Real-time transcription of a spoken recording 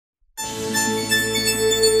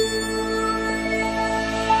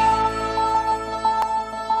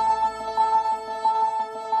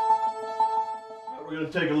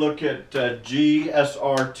to take a look at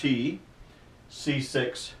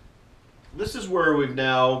G-SRT.C.6. This is where we've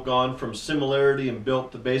now gone from similarity and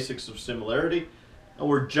built the basics of similarity, and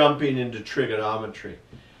we're jumping into trigonometry.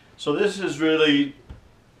 So this is really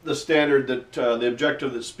the standard that the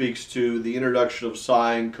objective that speaks to the introduction of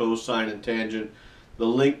sine, cosine, and tangent, the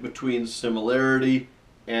link between similarity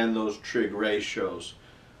and those trig ratios.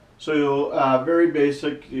 So very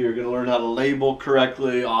basic, you're going to learn how to label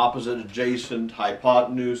correctly, opposite, adjacent,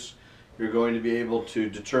 hypotenuse. You're going to be able to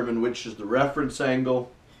determine which is the reference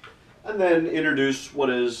angle, and then introduce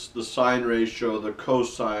what is the sine ratio, the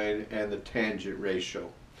cosine, and the tangent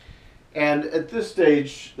ratio. And at this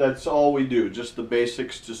stage, that's all we do, just the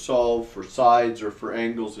basics to solve for sides or for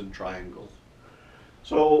angles and triangles.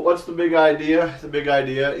 So what's the big idea? The big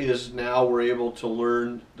idea is now we're able to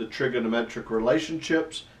learn the trigonometric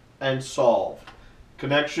relationships and solve.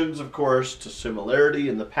 Connections, of course, to similarity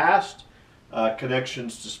in the past,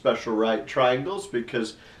 connections to special right triangles,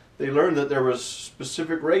 because they learned that there was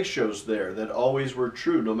specific ratios there that always were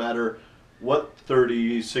true no matter what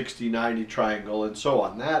 30, 60, 90 triangle and so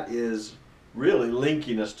on. That is really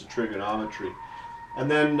linking us to trigonometry.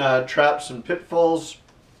 And then traps and pitfalls.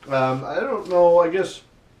 I don't know, I guess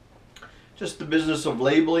just the business of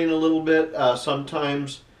labeling a little bit.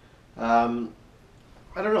 Sometimes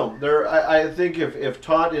I don't know. I think if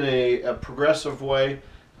taught in a progressive way,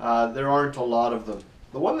 there aren't a lot of them.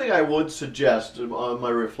 The one thing I would suggest on my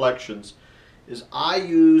reflections is I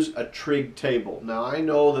use a trig table. Now I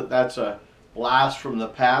know that that's a blast from the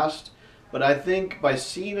past, but I think by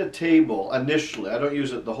seeing a table initially, I don't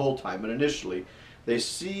use it the whole time, but initially, they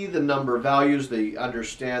see the number of values, they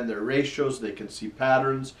understand their ratios, they can see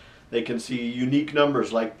patterns, they can see unique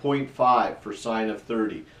numbers like 0.5 for sine of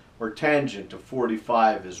 30. Or tangent of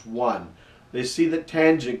 45 is 1. They see that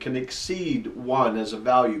tangent can exceed 1 as a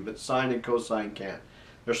value, but sine and cosine can't.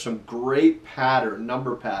 There's some great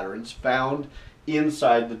number patterns found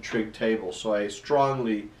inside the trig table, so I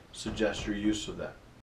strongly suggest your use of that.